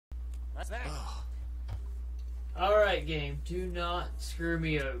That's that. Alright, game. Do not screw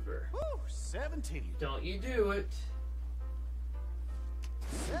me over. Woo, 17. Don't you do it.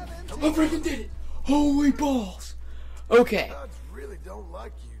 17. I freaking did it! Holy balls! Okay. Gods really don't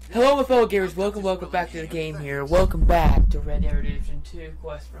like you, do Hello, my fellow gamers. Welcome back to the game here. Welcome back to Red Dead Redemption 2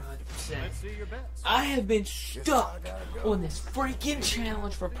 Quest for 100%. Let's see your bets. I have been stuck on this freaking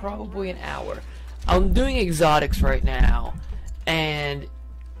challenge for probably an hour. I'm doing exotics right now, and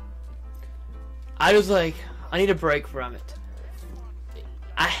I was like, I need a break from it.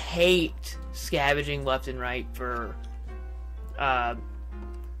 I hate scavenging left and right for, well,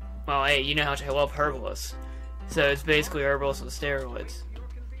 hey, you know how much I love Herbalists. So it's basically Herbalists with steroids.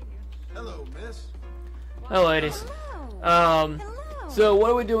 Hello, miss. Hello, ladies. So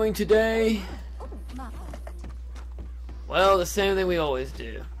what are we doing today? Well, the same thing we always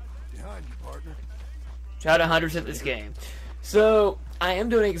do. Behind you, partner. Try to 100% this game. So, I am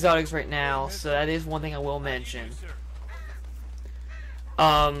doing exotics right now, so that is one thing I will mention.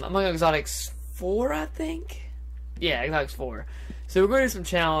 I'm on exotics 4, I think? Yeah, exotics 4. So we're going to do some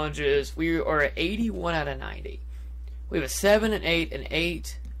challenges. We are at 81 out of 90. We have a 7, an 8, an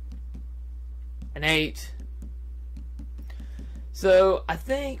 8, an 8. So, I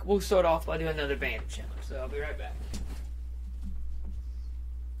think we'll start off by doing another Bandit challenge. So, I'll be right back.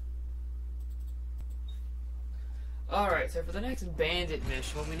 Alright, so for the next Bandit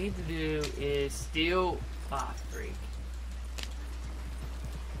mission, what we need to do is steal 5 freak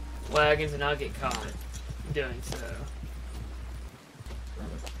wagons and not get caught doing so.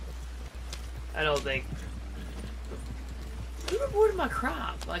 I don't think... Who reported my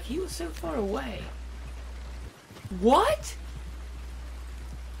crop? Like, he was so far away. What?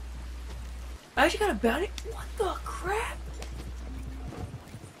 I actually got a bounty? What the crap?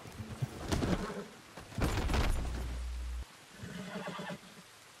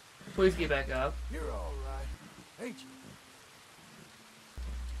 Please get back up. You're all right, ain't you?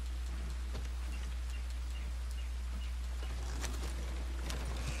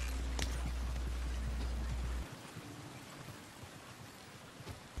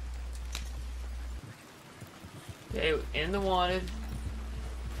 Okay, in the wanted.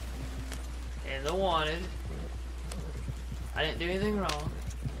 In the wanted. I didn't do anything wrong.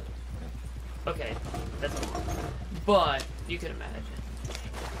 Okay, that's all. But, you can imagine.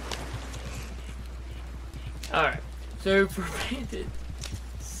 Alright, so for Bandit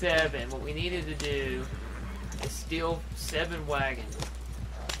 7, what we needed to do is steal 7 wagons.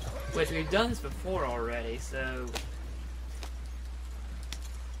 Which we've done this before already, so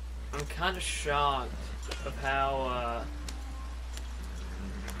I'm kind of shocked of how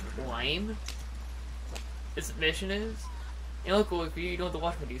lame this mission is. And look, if you don't have to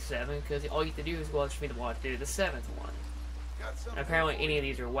watch me do 7, because all you have to do is watch me to do the 7th one. And apparently any of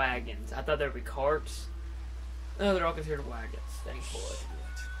these are wagons. I thought there would be carts. No, they're all considered wagons, thankfully.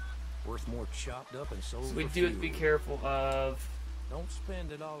 Worth more chopped up and sold. So we for do have to be fuel. careful of... Don't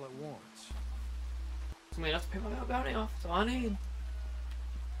spend it all at once. I mean, I have to pay my bounty off, that's all I need.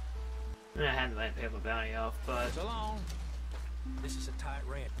 I mean, I had to pay my bounty off, but... So long. This is a tight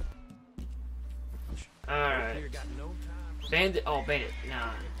ranch. Alright. Here got no time for Bandit, oh, Bandit 9.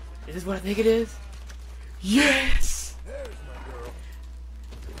 Is this what I think it is? Yes! There's my girl.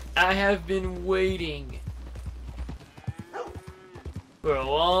 I have been waiting for a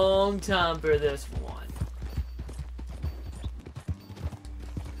long time for this one.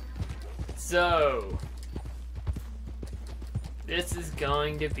 So, this is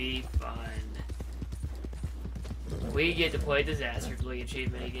going to be fun. We get to play Disastrously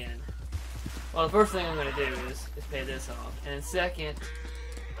achievement again. Well, the first thing I'm going to do is pay this off. And then second,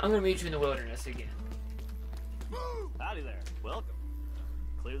 I'm going to meet you in the wilderness again. Howdy there. Welcome.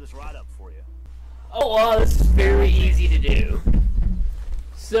 Clear this right up for you. Oh, wow, this is very easy to do.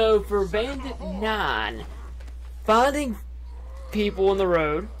 So, for Bandit 9, finding people on the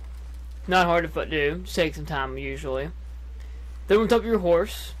road, not hard to do, just takes some time usually. Then on top of your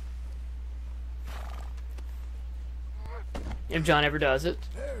horse, if John ever does it.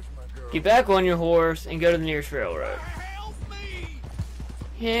 There's my girl. Get back on your horse and go to the nearest railroad. Help me!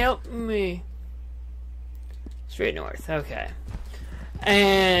 Help me. Straight north, okay.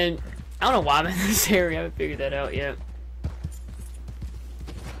 And I don't know why I'm in this area, I haven't figured that out yet.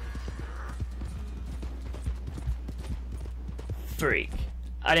 Freak.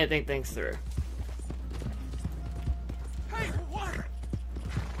 I didn't think things through. Hey, what?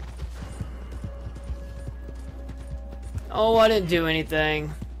 Oh, I didn't do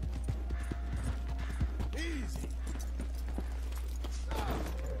anything. Easy.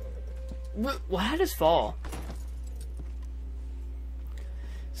 Why did I just fall?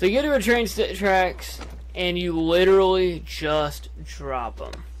 So you go to a train tracks, and you literally just drop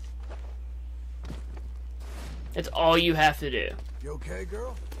them. That's all you have to do. You okay,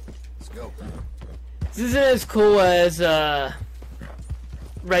 girl? Let's go. This isn't as cool as Red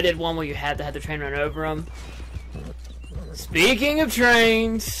Dead 1 where you had to have the train run over them. Speaking of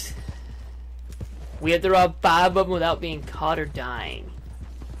trains, we have to rob 5 of them without being caught or dying.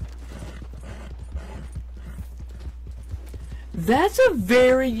 That's a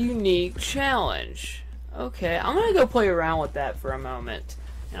very unique challenge. Okay, I'm gonna go play around with that for a moment,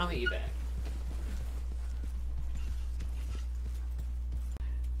 and I'll meet you back.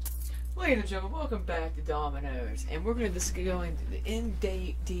 Ladies and gentlemen, welcome back to Domino's, and we're going to go into the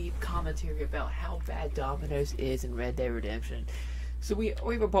in-deep commentary about how bad Domino's is in Red Dead Redemption. So we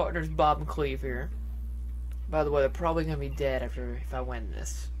have our partners Bob and Cleve here. By the way, they're probably going to be dead if I win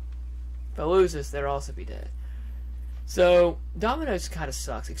this. If I lose this, they'll also be dead. So Domino's kind of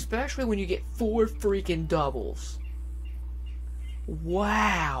sucks, especially when you get 4 freaking doubles.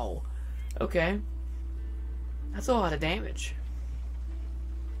 Wow. Okay. That's a lot of damage.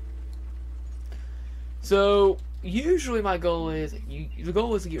 So, usually my goal is, the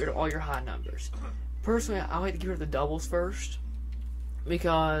goal is to get rid of all your high numbers. Personally, I like to get rid of the doubles first,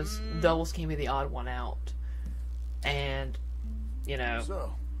 because doubles can be the odd one out. And, you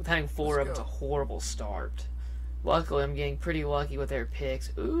know, with having 4 of them, it's a horrible start. Luckily, I'm getting pretty lucky with their picks.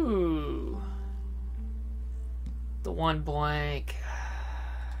 Ooh. The 1 blank.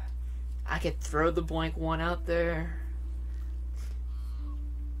 I could throw the blank 1 out there.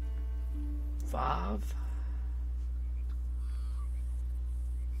 5.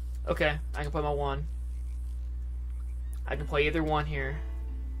 Okay, I can play my 1. I can play either 1 here.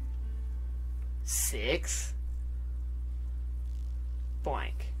 6.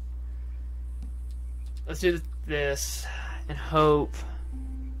 Blank. Let's do this and hope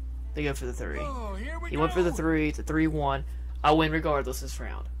they go for the 3. Oh, here we He go. went for the 3. It's a 3-1. I win regardless this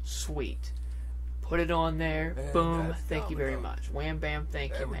round. Sweet. Put it on there. And Boom. that's Thank you very domino. much. Wham bam.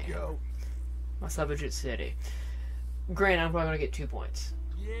 Thank There you, we man. go. My Subject City. Granted, I'm probably going to get 2 points.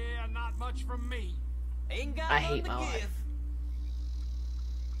 Yeah, not much from me. Ain't got I none hate to my give. life.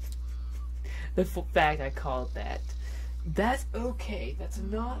 The fact I called that. That's okay. That's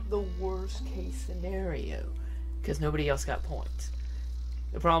not the worst case scenario. Because nobody else got points.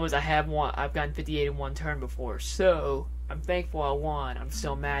 The problem is I've gotten 58 in 1 turn before. So, I'm thankful I won. I'm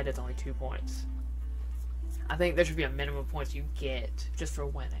still mad that's only 2 points. I think there should be a minimum points you get just for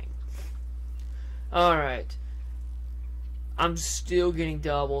winning. Alright. I'm still getting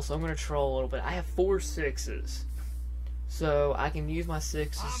double, so I'm going to troll a little bit. I have 4 6s. So I can use my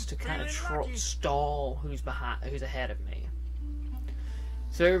 6s to kind of stall who's ahead of me.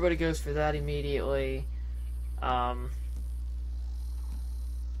 So everybody goes for that immediately. I'll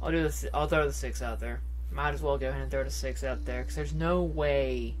throw the 6 out there. Might as well go ahead and throw the 6 out there, because there's no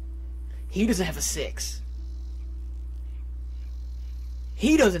way he doesn't have a 6.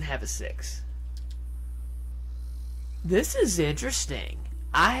 He doesn't have a 6. This is interesting.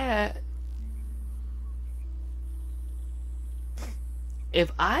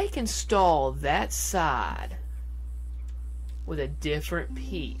 If I can stall that side with a different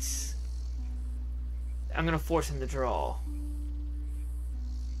piece, I'm going to force him to draw.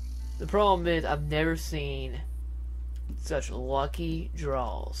 The problem is I've never seen such lucky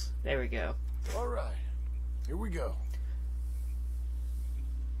draws. There we go. All right, here we go.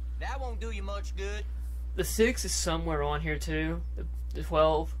 That won't do you much good. The 6 is somewhere on here too. The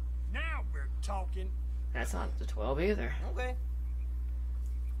 12. Now we're talking. That's not the 12 either. Okay.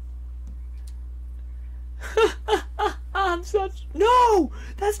 I'm such... No!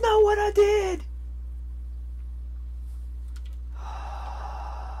 That's not what I did!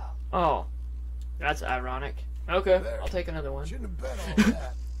 Oh. That's ironic. Okay, There. I'll take another one. Shouldn't have bet all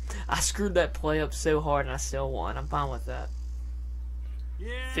that. I screwed that play up so hard and I still won. I'm fine with that.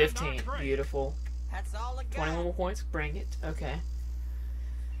 Yeah, 15. not great. Beautiful. That's all I got. 21 more points. Bring it. Okay.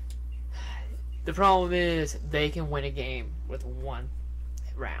 The problem is they can win a game with 1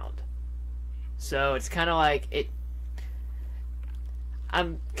 round. So it's kind of like it.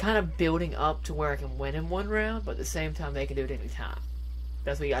 I'm kind of building up to where I can win in 1 round, but at the same time they can do it any time.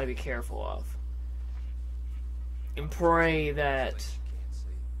 That's what you got to be careful of. And pray that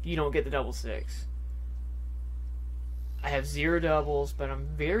you don't get the double 6. I have 0 doubles, but I'm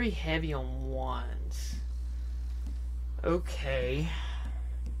very heavy on 1s. Okay.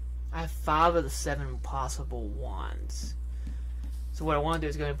 I have 5 of the 7 possible 1s. So what I want to do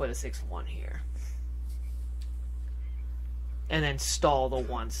is go ahead and put a 6-1 here. And then stall the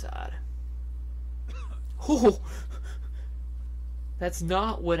 1 side. Oh, That's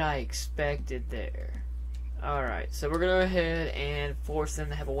not what I expected there. Alright, so we're going to go ahead and force them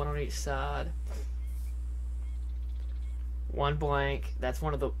to have a 1 on each side. 1 blank. That's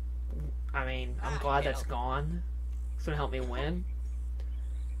one of the... I mean, I'm glad that's gone. It's going to help me win.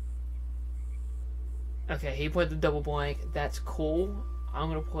 Okay, he played the double blank. That's cool. I'm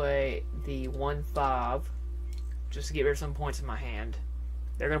going to play the 1-5 just to get rid of some points in my hand.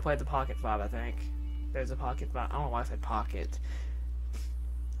 They're going to play the pocket 5, I think. There's a pocket 5. I don't know why I said pocket.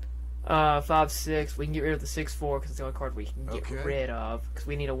 5-6. We can get rid of the 6-4 because it's the only card we can get rid of. Because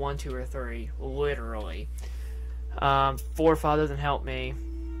we need a 1, 2, or 3. Literally. 4-5 doesn't help me.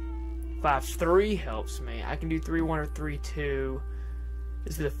 5-3 helps me. I can do 3-1 or 3-2.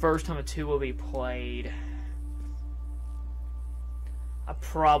 This is the first time a 2 will be played. I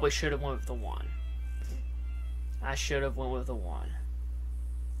probably should have went with the 1. I should have went with the 1.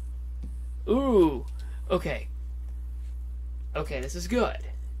 Ooh! Okay. Okay, this is good.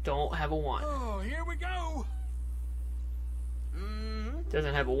 Don't have a 1. Oh, here we go.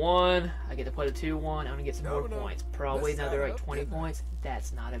 Doesn't have a 1. I get to play the 2-1. I'm gonna get some more points. Probably another like 20 points.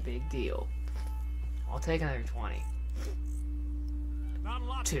 That's not a big deal. I'll take another 20. Not a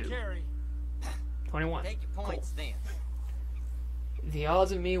lot 2. to carry. 21. Take your points then. The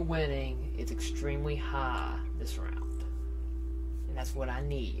odds of me winning is extremely high this round. And that's what I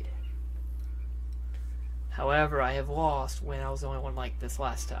need. However, I have lost when I was the only one like this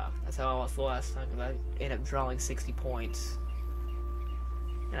last time. That's how I lost the last time, because I ended up drawing 60 points.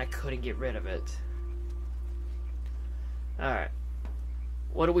 And I couldn't get rid of it. Alright.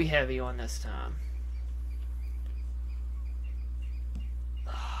 What are we heavy on this time?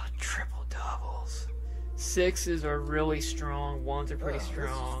 Triple doubles. 6s are really strong. 1s are pretty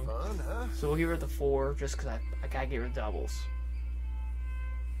strong. This is fun, huh? So we'll get rid of the 4 just because I gotta get rid of doubles.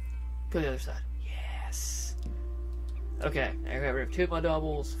 Go to the other side. Yes. Okay, I got rid of 2 of my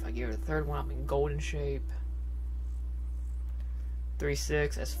doubles. If I get rid of the 3rd one, I'm in golden shape.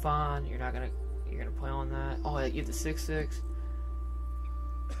 3-6, that's fine. You're gonna play on that. Oh, you have the 6-6.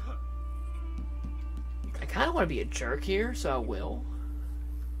 I kind of want to be a jerk here, so I will.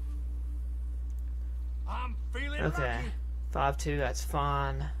 I'm feeling Okay, lucky. 5-2, that's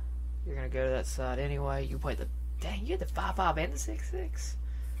fine. You're gonna go to that side anyway. You play the... Dang, you had the 5-5 and the 6-6?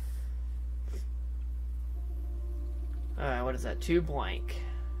 Alright, what is that? 2 blank.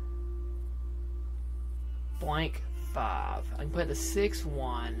 Blank 5. I can play the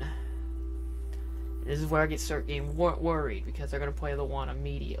 6-1. This is where I start getting worried because they're gonna play the 1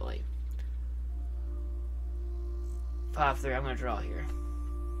 immediately. 5-3, I'm gonna draw here.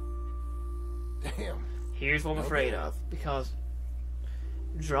 Damn. Here's what I'm afraid of, because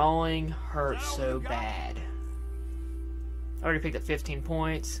drawing hurts so bad. I already picked up 15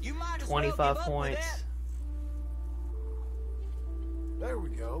 points, You might as well 25 give up with points. that. There we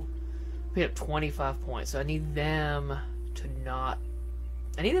go. Picked up 25 points, so I need them to not...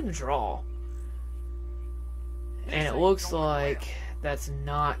 I need them to draw. And it looks like that's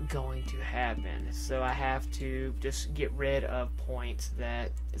not going to happen, so I have to just get rid of points that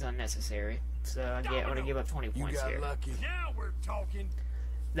is unnecessary. So I'm going to give up 20 You points got here. lucky. Now we're talking.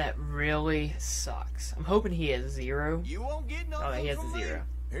 That really sucks. I'm hoping he has 0. You won't get nothing Oh, he has from a me. 0.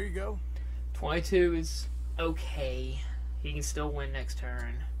 Here you go. 22 is okay. He can still win next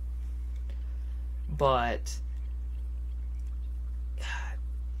turn. But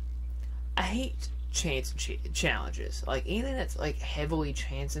I hate chance challenges. Like anything that's like heavily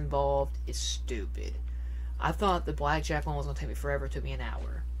chance involved is stupid. I thought the blackjack one was gonna take me forever. It took me an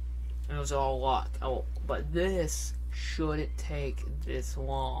hour. And it was all luck. Oh, but this shouldn't take this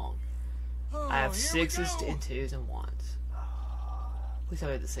long. Oh, I have here we 6s go. and 2s and 1s. Please tell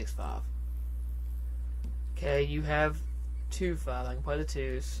me the 6-5. Okay, you have 2-5. I can play the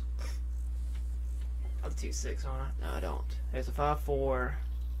 2s. I have the 2-6 on it. No, I don't. There's a 5-4.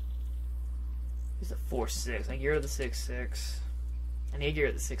 There's a 4-6. I get rid of the 6-6. I need to get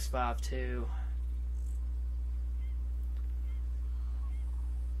rid of the 6-5 too.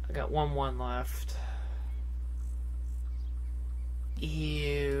 I got 1-1 left.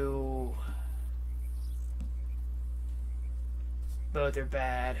 Ew. Both are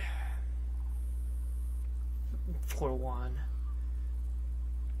bad. 4-1.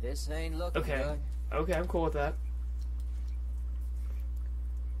 This ain't looking Okay. good. Okay, I'm cool with that.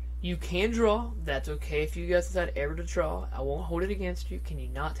 You can draw. That's okay if you guys decide ever to draw. I won't hold it against you. Can you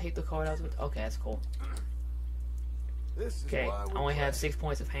not take the card out? Okay, that's cool. This is Okay, why I we only have play. 6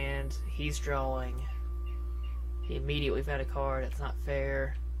 points of hand. He's drawing. He immediately found a card. That's not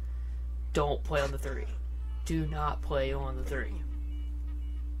fair. Don't play on the 3. Do not play on the 3.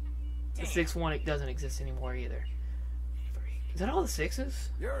 The 6-1 it doesn't exist anymore either. Freak. Is that all the 6s?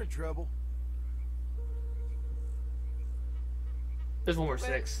 You're in trouble. There's one more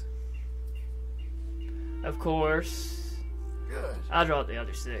 6. Of course. Good. I'll draw the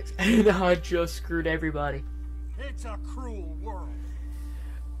other 6. And I just screwed everybody. It's a cruel world.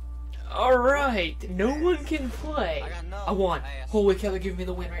 Alright, no one can play. I got no I won. pass. Holy cow, they're giving me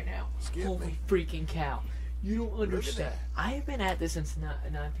the win right now. Skip Holy me. freaking cow. You don't understand. that. I have been at this since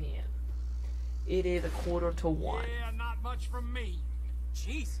 9 p.m. It is 1:45. Yeah, not much from me.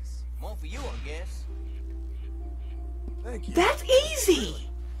 Jesus. One for you, I guess. Thank you. That's easy!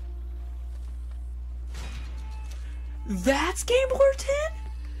 That's Game Boy 10?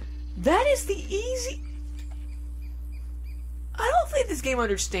 That is the easy... I don't think this game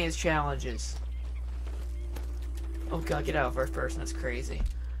understands challenges. Oh god, get out of first person, that's crazy.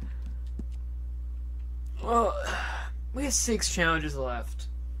 Well, we have 6 challenges left.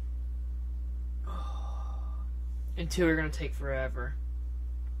 And 2 are gonna take forever.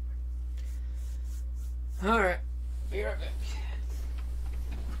 Alright, be right back.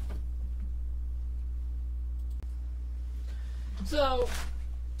 So,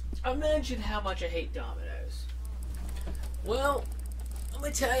 I mentioned how much I hate dominoes. Well, let me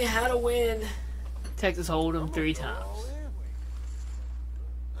tell you how to win Texas Hold'em 3 times.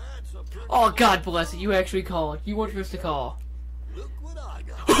 Oh, God bless it. You actually called. You weren't supposed to call. Look what I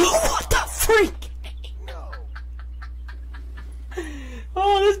got. What the freak? No.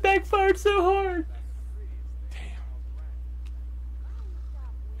 Oh, this backfired so hard.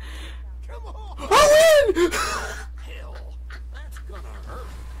 Come on. I win! Hell. That's gonna hurt.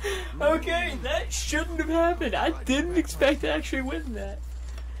 Okay, that shouldn't have happened. I didn't expect to actually win that.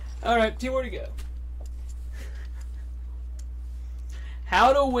 Alright, 2 more to go.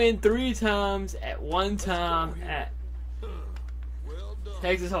 How to win 3 times at one time at Well done.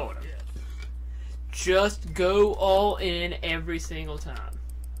 Texas Hold'em. Just go all in every single time.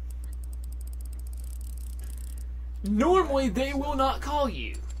 Normally, they will not call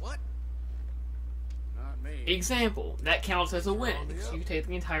you. What? Not me. Example, that counts as a win. So you take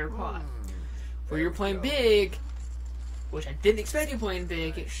the entire pot. Where you're playing big, which I didn't expect you playing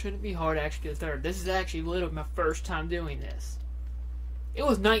big, it shouldn't be hard to actually get a third. This is actually literally my first time doing this. It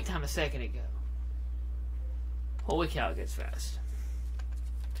was nighttime a second ago. Holy cow, it gets fast.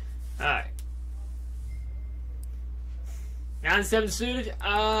 Alright. 9-7 suited.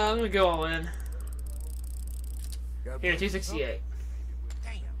 I'm gonna go all in. Here, 268.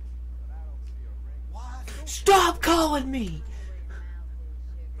 Damn. Why? Stop calling me!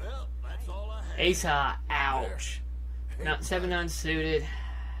 Well, that's all I have. Ace high. Ouch. Not 7-9 suited.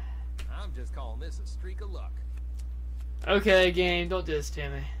 I'm just calling this a streak of luck. Okay, game, don't do this to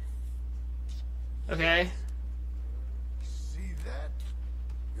me. Okay. See that?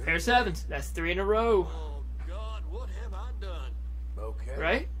 Pair of 7s. That's 3 in a row. Oh God, what have I done? Okay.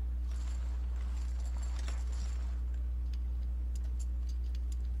 Right?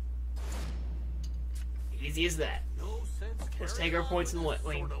 Easy as that. No sense. Let's carrying take our on points with and this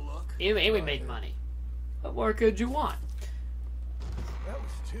win. sort of luck. And we made money. What more could you want? That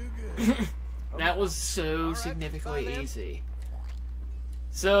was too good. That was so significantly easy.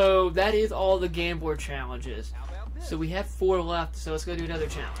 So that is all the game board challenges. So we have 4 left, so let's go do another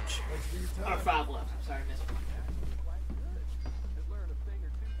challenge. Thanks for your Or time. 5 left. I'm sorry, missed one.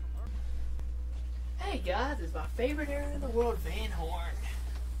 Hey guys, it's my favorite area in the world, Van Horn.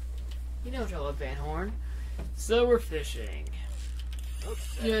 You know I love Van Horn. So we're fishing.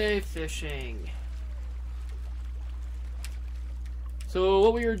 Yay, fishing. So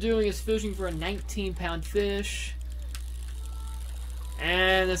what we are doing is fishing for a 19-pound fish.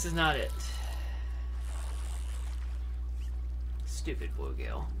 And this is not it. Stupid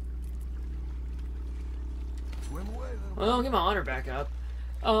bluegill. Swim away, little. Well, I'll get my honor back up.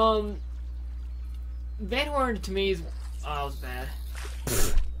 Van Horn to me is... Oh, it was bad.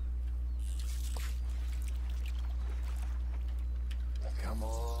 Come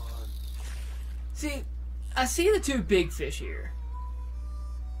on. See, I see the 2 big fish here.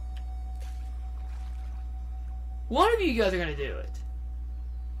 One of you guys are gonna do it.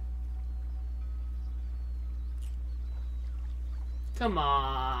 Come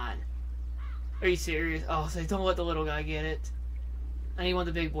on. Are you serious? Oh, so don't let the little guy get it. I need one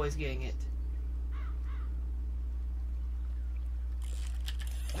of the big boys getting it.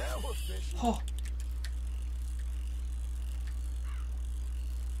 Now we're fishing. Oh.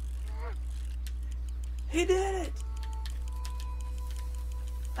 He did it!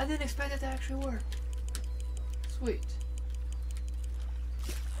 I didn't expect it to actually work. Sweet.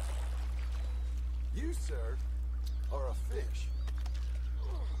 You, sir, are a fish.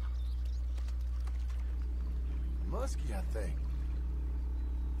 Musky, I think.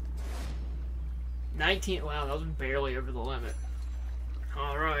 19. Wow, that was barely over the limit.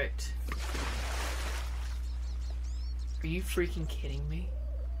 Alright. Are you freaking kidding me?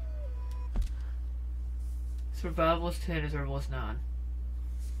 Survivalist 10 is Survivalist 9.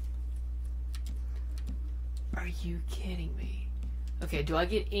 Are you kidding me? Okay, do I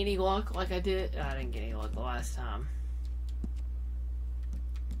get any luck like I did? I didn't get any luck the last time.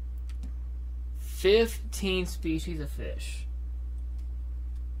 15 species of fish.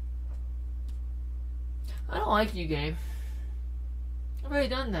 I don't like you, game. I've already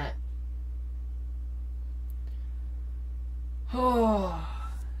done that. Oh.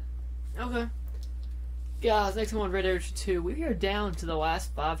 Okay. Guys, next one on Red Dead 2. We are down to the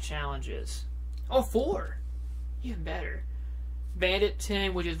last 5 challenges. Oh, 4. Even better. Bandit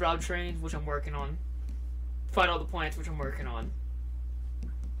 10, which is rob trains, which I'm working on. Fight all the plants, which I'm working on.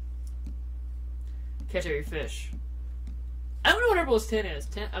 Catch every fish. I don't know what Herbalist 10 is.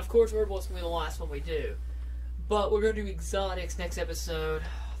 10, of course, Herbalist will be the last one we do. But we're going to do exotics next episode.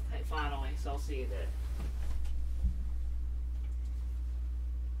 Finally, so I'll see you there.